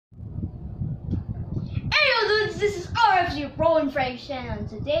this is RFG Pro and Frank Shannon.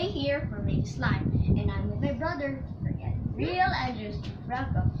 Today here we're making slime, and I'm with my brother, Real and just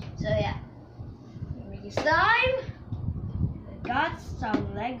Franco. So yeah, we're making slime. I got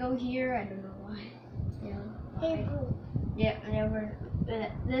some Lego here. I don't know why. Hey, bro. Yeah, never.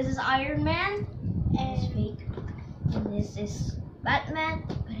 This is Iron Man, and it's fake. And this is Batman,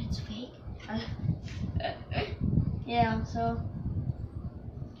 but it's fake. Yeah. So.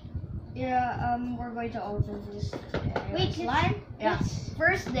 Yeah, we're going to open this slime. Yeah.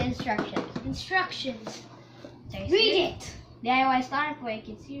 First, the instructions. Instructions. Read it. DIY slime for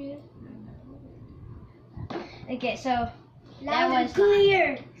kids here. Okay, so Loud and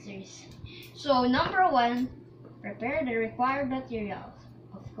clear. Serious. So number 1, prepare the required materials.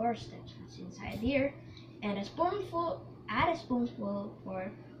 Of course, that's what's inside here. And add a spoonful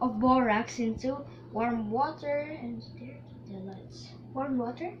of borax into warm water and stir till it's warm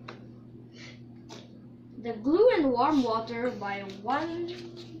water. The glue and warm water by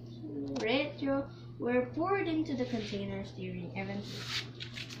 1 ratio were poured into the container, stirring evenly.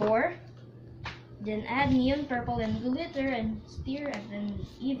 4. Then add neon purple and glitter and stir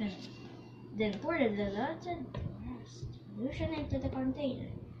evenly. Then pour the diluted solution into the container.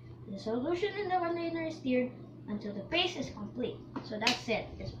 The solution in the container is stirred until the paste is complete. So that's it.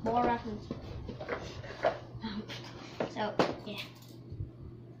 It's borax. So yeah.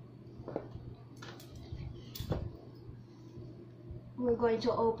 We're going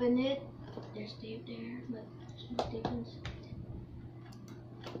to open it. There's tape there, but there's no tape inside.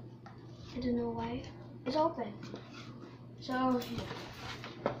 I don't know why. It's open. So,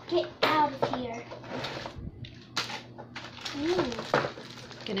 Get out of here.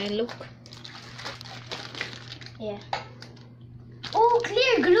 Can I look? yeah. Oh,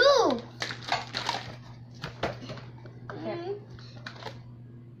 clear glue.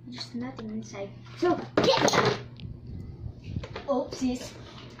 There's nothing inside. So, get out. Oopsies.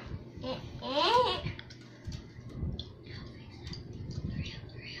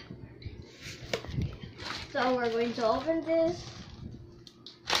 So we're going to open this.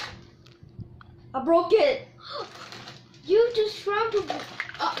 I broke it. You just shrunk it.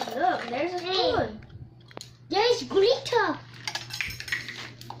 Oh, look, there's a spoon. There's glitter.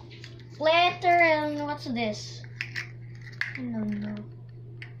 Glitter and what's this? I don't know.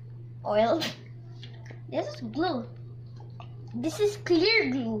 Oil. This is glue. This is clear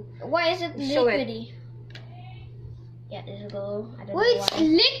glue. Why is it Show it. liquidy? Yeah, this is glue. I don't Oh, know it's why.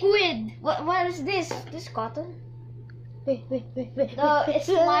 liquid. What is this? This cotton? Wait. No, it's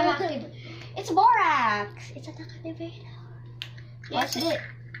slime active. It's borax. It's an activator. What's it?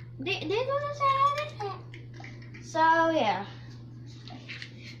 They don't say anything. So yeah.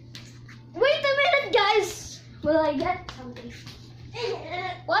 Wait a minute, guys. Will I get something?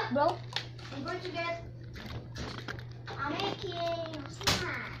 What, bro? I'm going to get. I'm making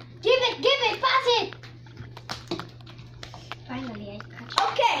slime. Give it, pass it. Finally, I catch it.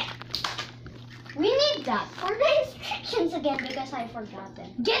 Okay. We need that for the instructions again because I forgot them.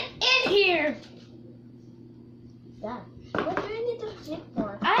 Get in here. Yeah. What do I need to zip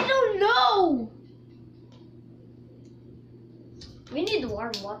for? I don't know. We need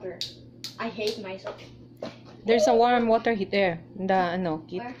warm water. I hate myself. There's a warm water heat there. In the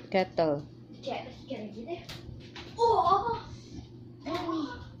Where? kettle. Can I get it? Oh!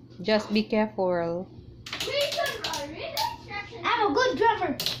 Just be careful. I'm a good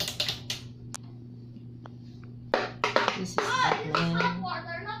drummer. This is Ah, that this is hot one.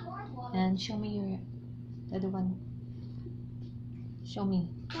 water, not warm water. And show me your the other one. Show me.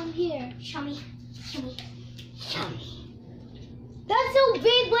 Come here. Show me. That's so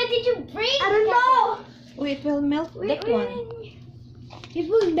big. Why did you break I don't that? know. Oh, it will melt that one. It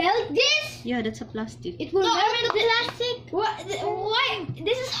will melt this? Yeah, that's a plastic. It will No, melt I mean the plastic? Why?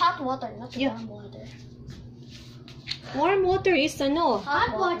 This is hot water, not Yeah. warm water. Warm water is Hot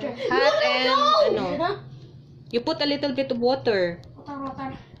water. hot No. and you put a little bit of water.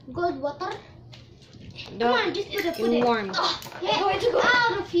 Water. Good water. The, Come on, just put it. in warm. Get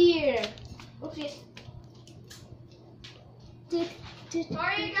out of here. Oopsies. Did-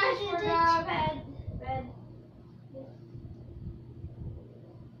 Sorry guys for the bed.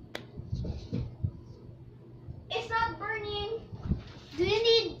 It's not burning. Do you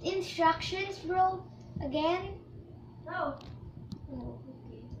need instructions, bro? Again? No. Oh,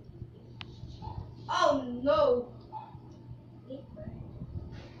 okay. Oh no.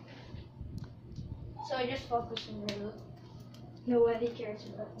 So I just focus on the look. Nobody cares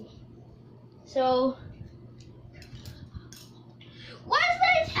about me. So what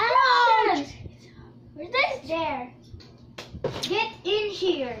is this? Ouch! Where's this? There. Get in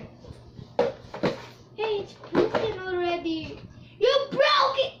here. Hey, it's broken already. You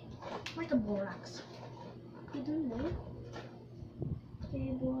broke it! Where's the borax? You don't know?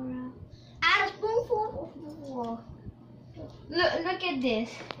 Okay, borax. Add a spoonful of the wall. Look at this.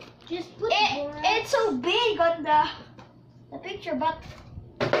 Just put borax. It's so big on the picture, but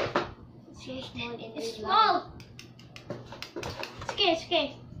It's so small. it's small. It's okay, it's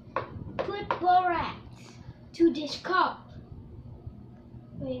okay. Put borax to this cup.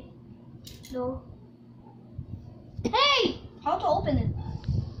 Wait. No. Hey! How to open it?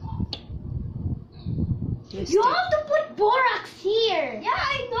 Twist You it. have to put borax here. Yeah,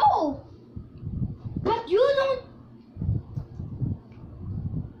 I know. But you don't.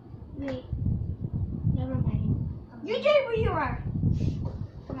 Wait. Never mind. You did where you are.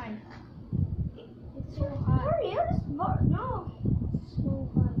 Come on. It's so hot. Hurry, no. So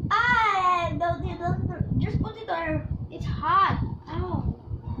hot. Don't, just put it there. It's hot. Ow.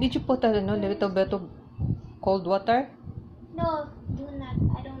 Did you put a little bit of cold water? No, do not.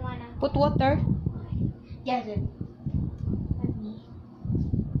 I don't wanna. Put water. Yes, it. Let me.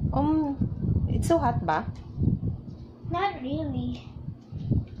 It's so hot ba? Not really.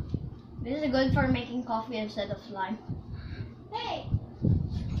 This is good for making coffee instead of slime. Hey.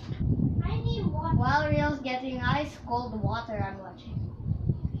 I need water. While Riel's getting ice cold water, I'm watching.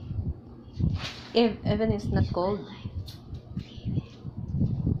 Even it's not cold. Give me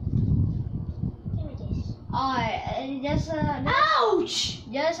this. Just Ouch!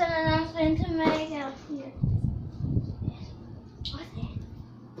 just an announcement to make out here. What's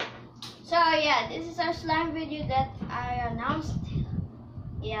that? So yeah, this is our slime video that I announced.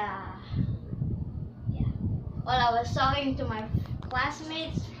 Yeah. While I was talking to my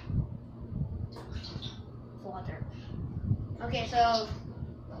classmates. Water. Okay, so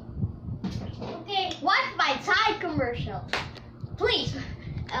Okay. Wi-Fi side commercial, please.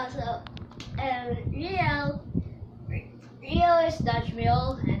 Also, Real is Dutch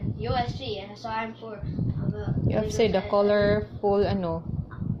Mill and USG, and so I'm for. You have to say the colorful ano.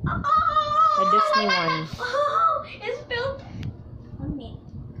 Oh, The Disney one. Oh, it's spilled on me.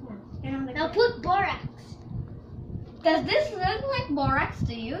 Come on, get on the Now put borax. Does this look like borax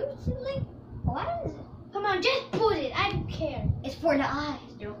to you? Is it like, what is it? Come on, just put it. I don't care. It's for the eyes,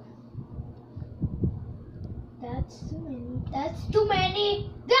 Joe. That's too many. That's too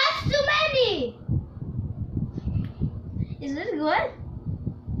many. That's too many. Is this good?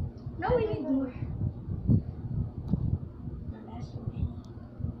 No, we need more. No, that's too many.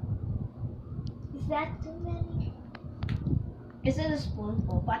 Is that too many? This is a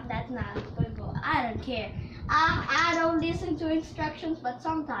spoonful, but that's not a spoonful. I don't care. I don't listen to instructions, but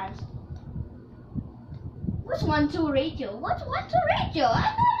sometimes. What's 1-2 ratio? What's 1-2 ratio?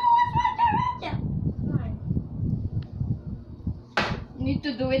 I don't know what's 1-2 ratio. Fine. You need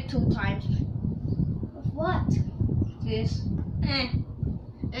to do it 2 times. Of what? This.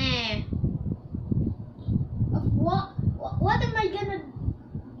 Of what? What am I gonna?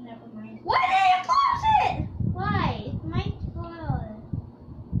 Never mind. Why did you close it? Why? It might fall.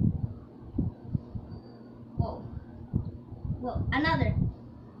 Whoa. Whoa, another.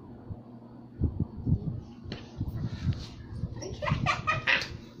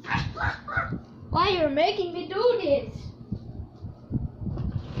 Why you're making me do this?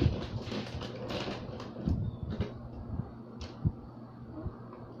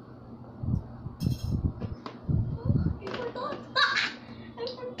 I forgot. I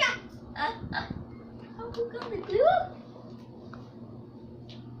forgot. I forgot the glue.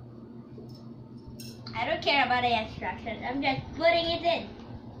 I don't care about the instructions. I'm just putting it in.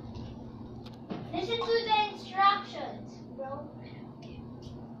 Listen to the instructions, bro.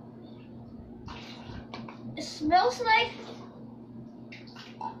 It smells like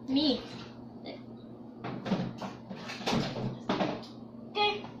meat.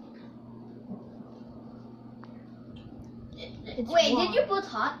 Okay. Wait, did you put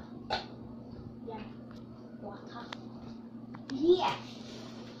hot? Yeah. Water. Yeah.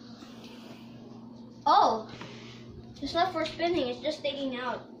 Oh, it's not for spinning. It's just taking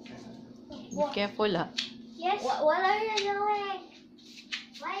out. Be careful ah. Yes. What are you doing?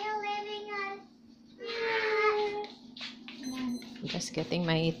 Why are you leaving us? Just getting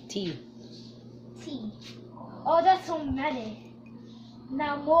my tea. Tea. Oh, that's so many.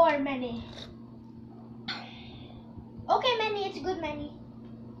 Now more many. Okay, many. It's good, many.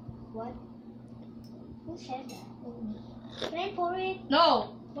 What? Who said that? Can I pour it?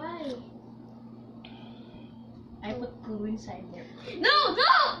 No, Why? I put glue inside there. No,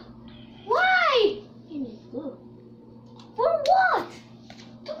 no! Why? You need glue For what?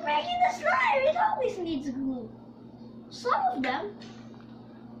 to make it a slime. It always needs glue. Some of them.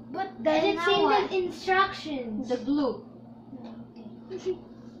 But Does it now say what? the instructions? The blue. Okay.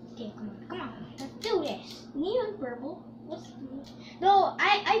 Okay, come on. Let's do this. Neon purple. What's blue? No,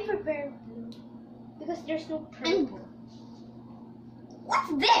 I prefer blue because there's no purple. What's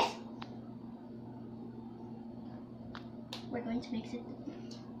this? We're going to mix it.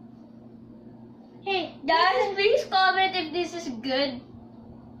 Hey, Guys, please comment if this is good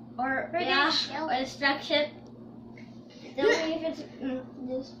or We're yeah, gonna or instruction. Tell me if it's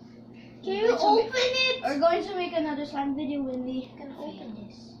this. can you open it? We're going to make another slime video when we Can open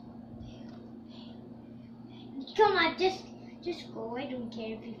this? Come on, just go. I don't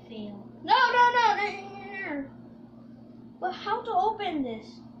care if you fail. No. But how to open this?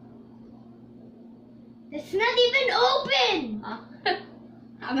 It's not even open.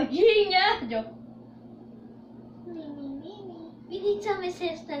 I'm a genius. Me. We need some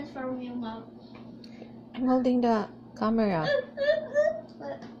assistance from you, Mom. I'm holding the camera.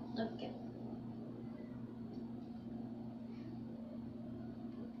 Okay.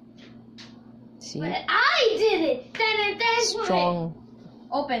 See? But I did it. That's why. Strong.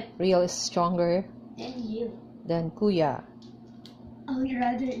 Open. Riel is stronger And you. than Kuya. I would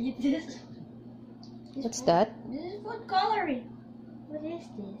rather eat this. What's that? This is food coloring. What is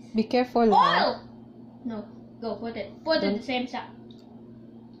this? Be careful, Oil! huh? No. Go, put it. Put it Don't- the same side.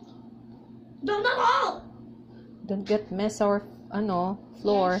 No, not all! Don't get mess our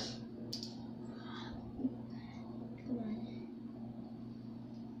floor. Yes. Come on.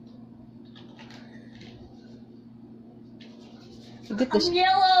 You get I'm the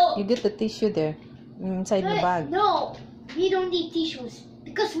yellow! you get the tissue there inside the But bag. no, we don't need tissues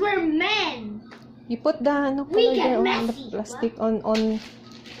because we're men. You put the We color get there on the messy. plastic on.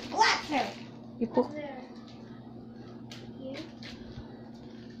 Water! You put. Here. Here.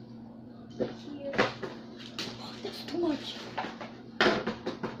 That's too much.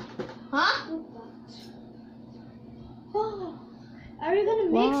 Huh? Oh, are we gonna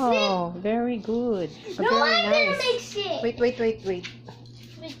mix Wow, very good. it? No, Very I'm gonna nice. mix it. Wait.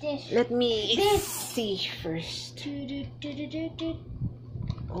 With this. Let me This. see first. Do-do-do-do-do-do.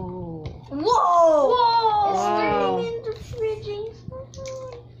 Oh. Whoa! Whoa! It's Wow. turning into fridging.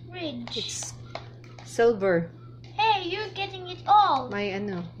 Fridge. It's silver. Hey, you're getting it all. My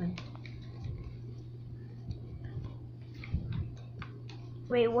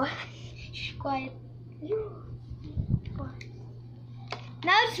Wait, what? Shh, quiet.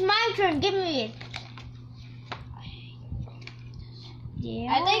 Now it's my turn. Give me it.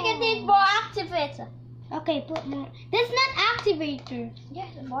 Yeah. I think it needs more activator. Okay, put more. That's not activator. Yes,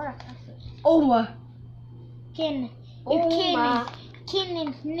 more activator. Oh my. Kin. Oh my. Kin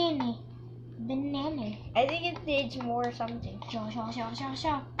and nene. Banana. I think it needs more something. Shaw.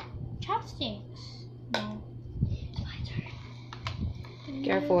 Chopsticks. No. It's my turn.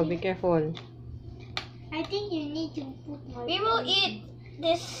 Careful, be careful. I think you need to put more. We will eat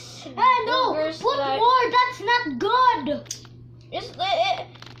this. No! burger Put slime. more! That's not good! It's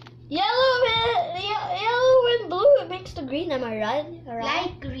yellow and blue. It makes the green. Am I right?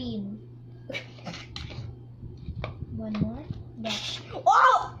 Light green. One more. Yeah.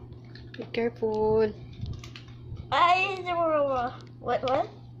 Wow! Be careful. What?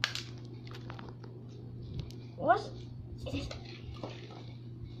 What's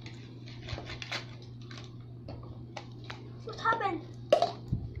what happened?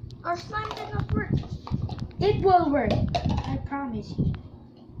 Our slime did not work. It will work. I promise you.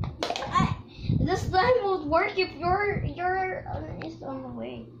 The slime will work if your is on the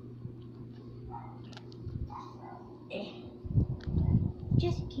way.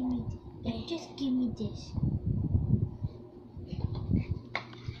 Just give me this.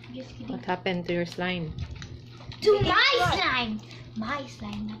 Just give me What happened to your slime? to my slime. My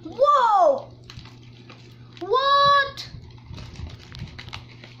slime. Not yours. Whoa! What?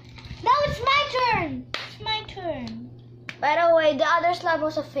 Now it's my turn. It's my turn. By the way, the other slime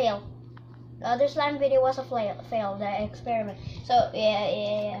was a fail. The other slime video was a fail. The experiment. So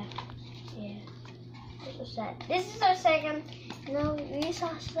yeah. This was that. This is our second. No, we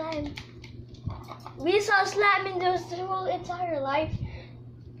saw slime. We saw slime in the whole entire life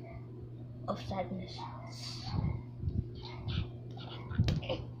of sadness.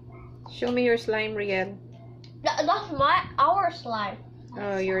 Show me your slime, Riel. That's our slime.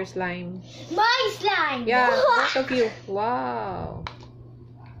 Oh, your slime. My slime. Yeah, both of you. Wow.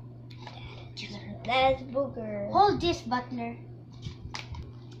 That's Booger. Hold this, Butler.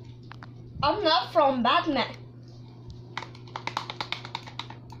 I'm not from Batman.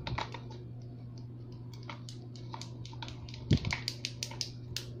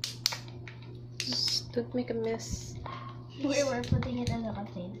 Just don't make a mess. We were putting it in the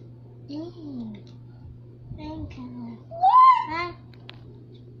container.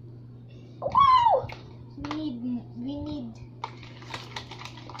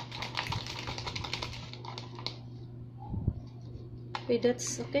 Hey,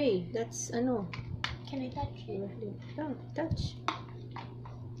 that's okay. That's ano. Can I touch it? No, touch.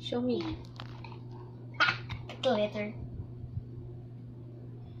 Show me. Glitter.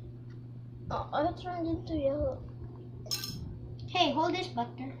 Oh, it turned into yellow. Hey, hold this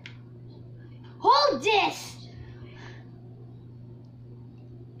butter. Hold this!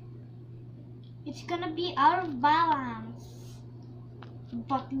 It's gonna be out of balance.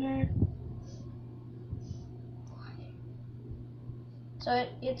 Butler. So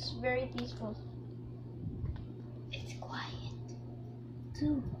it's very peaceful. It's quiet.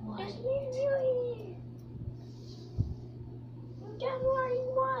 Too quiet. January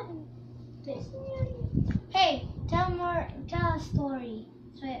 1. Hey, tell a story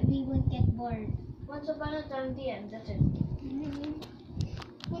so that we won't get bored. Once upon a time, the end. That's it.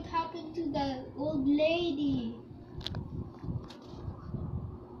 What happened to the old lady?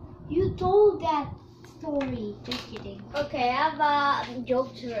 You told that story. Just kidding. Okay, I have a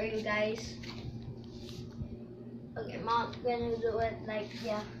joke for you guys. Okay, Mom's gonna do it like,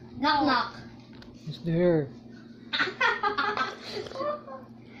 yeah. Knock knock. Who's there?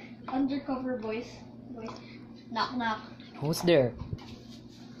 Undercover voice. Knock knock. Who's there?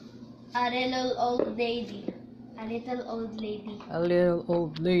 A little old lady. A little old lady. A little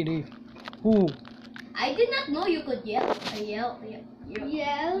old lady. Who? I did not know you could yell.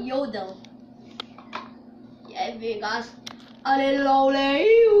 Yodel. Yeah, because a little old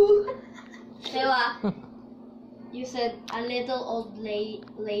lady. Say what? You said a little old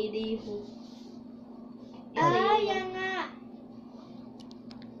lady who. Yan nga.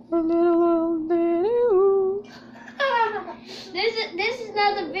 A little old lady. Who? This is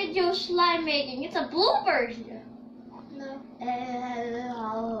not a video slime making. It's a blooper. No.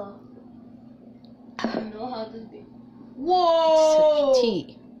 I don't know how to do. Whoa!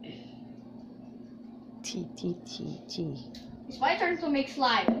 T. T. It's my turn to make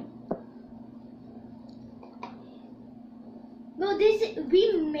slime. No,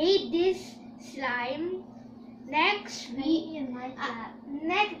 we made this slime. Next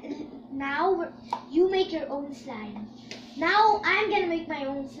now you make your own slime. Now I'm gonna make my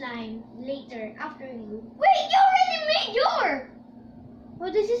own slime later after you. Wait, you already made yours.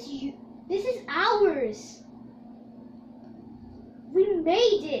 Well, this is ours. We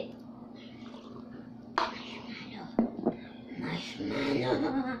made it.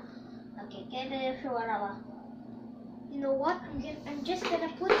 Marshmallow. Okay, get it for whatever. You know what? I'm just gonna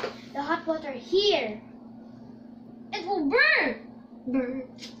put the hot water here. It will burn.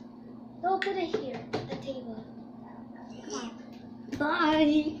 Don't put it here at the table. Come on.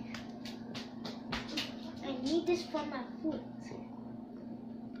 Bye. I need this for my food.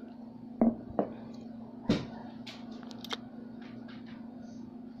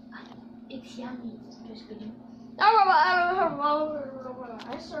 It's yummy. Just kidding.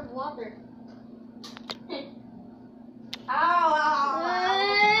 I serve water. Ow.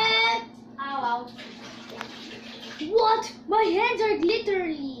 What? My hands are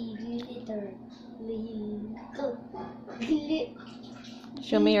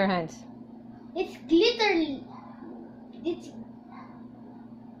Show me your hands. It's glittery. It's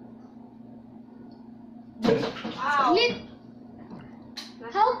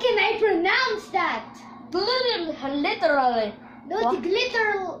How can I pronounce that? Literally. No, it's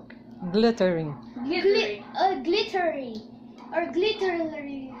Glittering. glittery or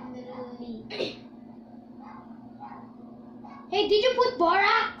glittery. Hey, did you put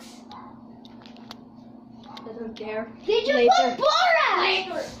borax? I don't care. Did you Later. put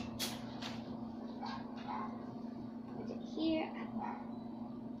borax? Put it here.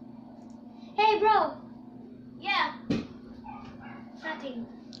 Hey, bro. Yeah. Nothing.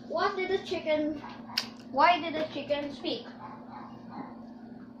 Why did the chicken speak?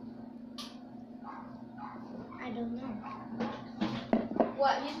 I don't know.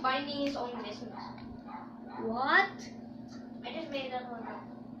 What? He's minding his own business. What? I just made that one up.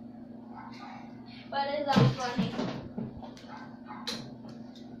 But it's not funny.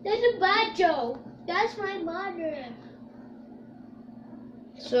 That's a bad joke. That's my mother.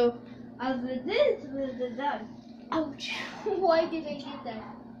 So, after this, we're done. Ouch. Why did I do that?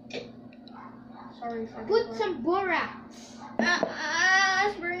 Sorry for Put some borax.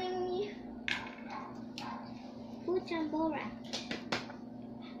 it's burning me. Put some borax.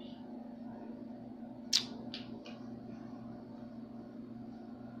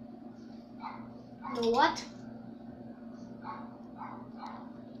 You know what?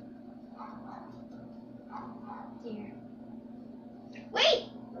 Here. Wait!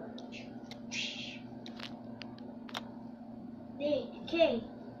 Okay.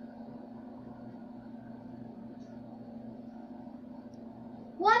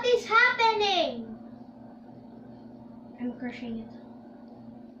 What is happening? I'm crushing it.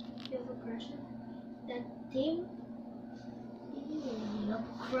 You have a crush on that thing? You have a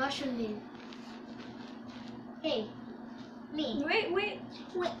crush on it. Hey, me. Wait. Wait.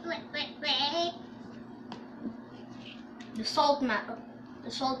 The salt master.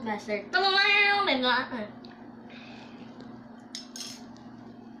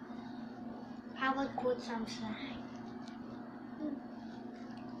 How about put some slime?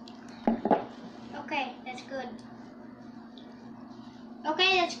 Okay, that's good.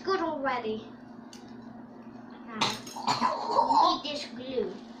 Okay, that's good already. Now, eat this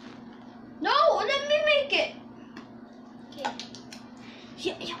glue. No, let me make it. Okay.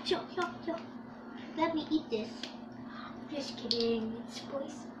 Let me eat this. Just kidding. It's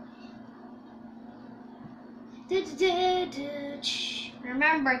poison.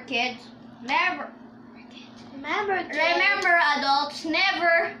 Remember, kids, never. Remember, kids, Remember, adults,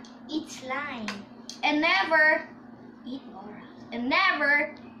 never eat slime. and never Eat Laura. and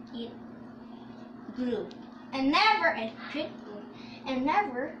never eat glue and never drink glue and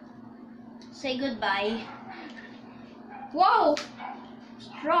never say goodbye. Whoa,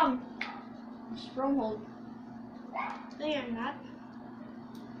 stronghold. No, you're not.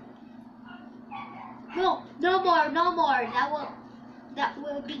 No more. That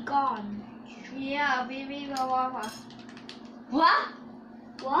will be gone. Yeah, baby, wawa. What?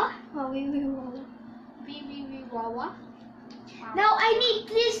 What? Oh, baby, wawa. Wawa. Now I need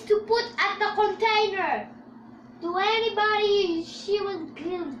this to put at the container. To anybody, she will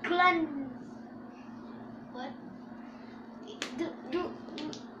cleanse. What?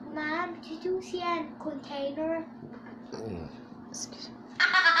 Mom, did you see a container? Excuse me.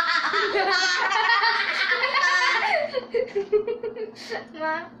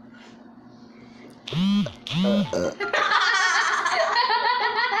 Mom.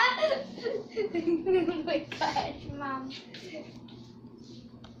 Oh my gosh, Mom.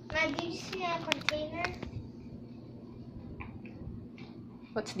 Mom, did you see a container?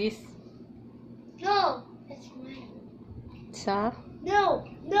 What's this? No, that's mine. Sa? No.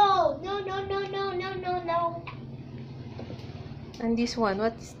 And this one,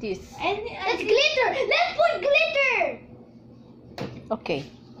 what's this? It's glitter. Let's put glitter. Okay,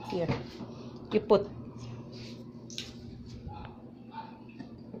 here. You put.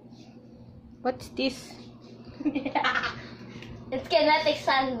 What's this? It's kinetic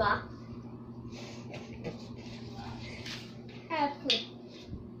sand ba? I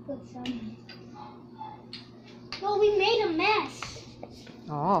put some. Well, we made a mess.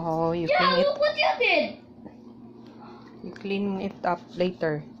 Oh, you Yeah, clean it. look what you did. You clean it up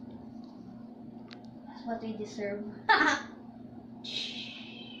later. That's what we deserve.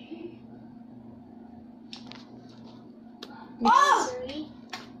 Sorry.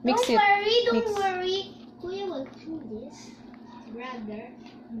 Mix it. Don't Mix. worry. We will clean this. Brother,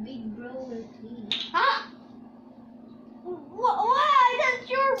 big bro will clean it. Huh? Why? That's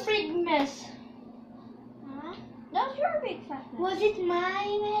your big mess. Huh? That's your big fat mess. Was it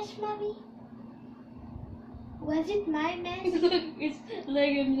my mess, Mommy? Was it my mess? It's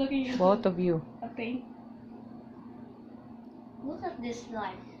like I'm looking at Both of you. a paint. Look at this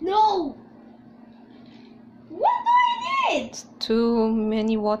slime. No! What do I did? It's too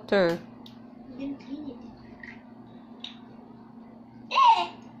many water. Then clean it. Eh!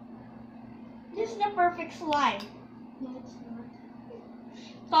 This is the perfect slime. No, it's not.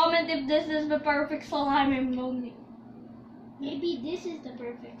 Comment if this is the perfect slime. I'm lonely. Maybe this is the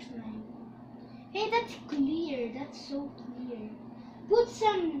perfect slime. Hey, that's clear. That's so clear.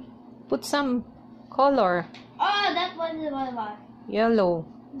 Put some color. Oh, that was the one. Yellow.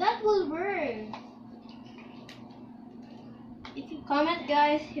 that will work. If you comment,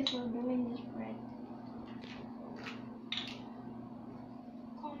 guys, if we're doing this right.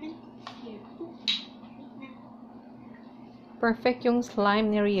 Comment here. Perfect yung slime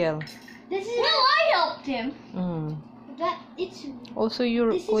ni Riel. This is Well, I helped him. it's Also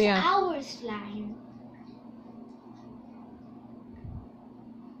your this is kuya. our slime.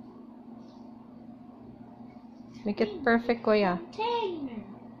 Make it perfect, kuya. Container.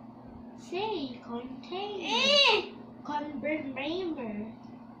 Say container. Eh! Container.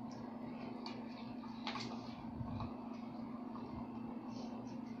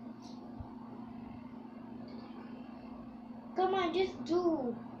 Come on, just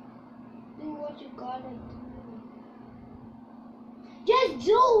do what you gotta do. Just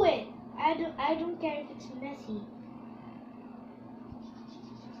do it. I don't care if it's messy.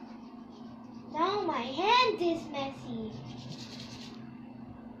 Now my hand is messy.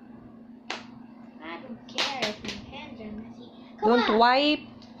 I don't care if my hands are messy. Come Don't on. wipe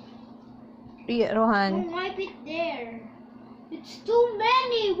Rohan. Don't wipe it there. It's too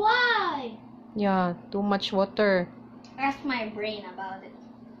many. Why? Yeah, too much water. Ask my brain about it.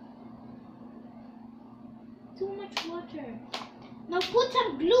 Too much water. Now put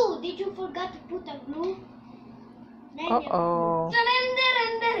some glue. Did you forget to put a glue? Uh-oh.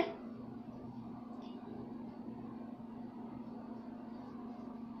 Surrender.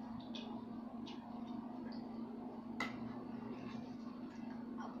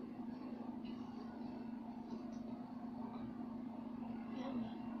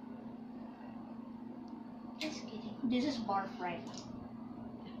 Just kidding. This is barf, right?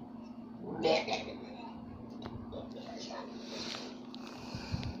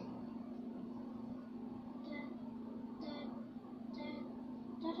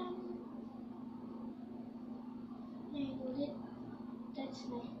 That's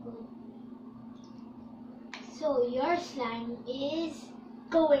not good. So your slime is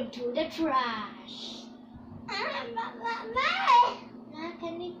going to the trash.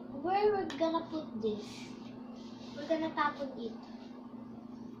 Where we're gonna put this? We're gonna tap on it.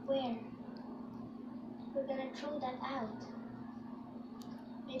 Where? We're gonna throw that out.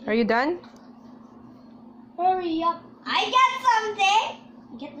 Maybe. Are you done? Hurry up. I got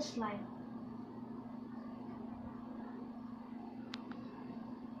something. Get the slime.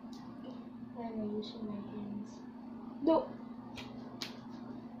 Why am I using my hands? No.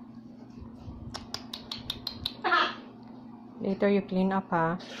 Later you clean up,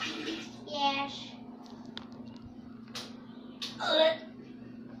 huh? Yes.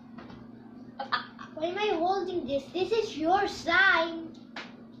 Why am I holding this? This is your slime.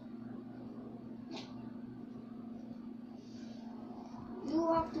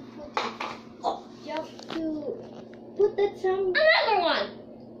 You have to put it. You have to put that some. Another one.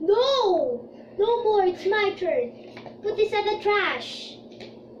 No! No more. It's my turn. Put this at the trash.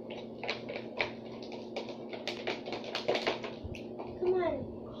 Come on.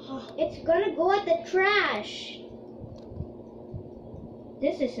 It's gonna go at the trash.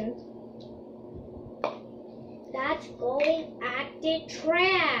 This isn't. That's going at the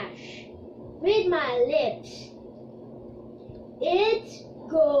trash. Read my lips. It's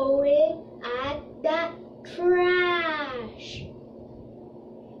going at the trash.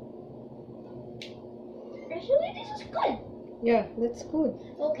 Actually, this is good. Yeah, that's good.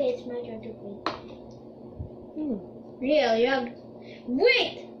 Okay, it's my turn to clean. Real, you have.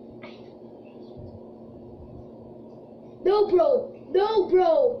 Wait! No, bro. No,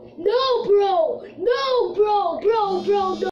 bro. No, bro. No, bro. Bro, no.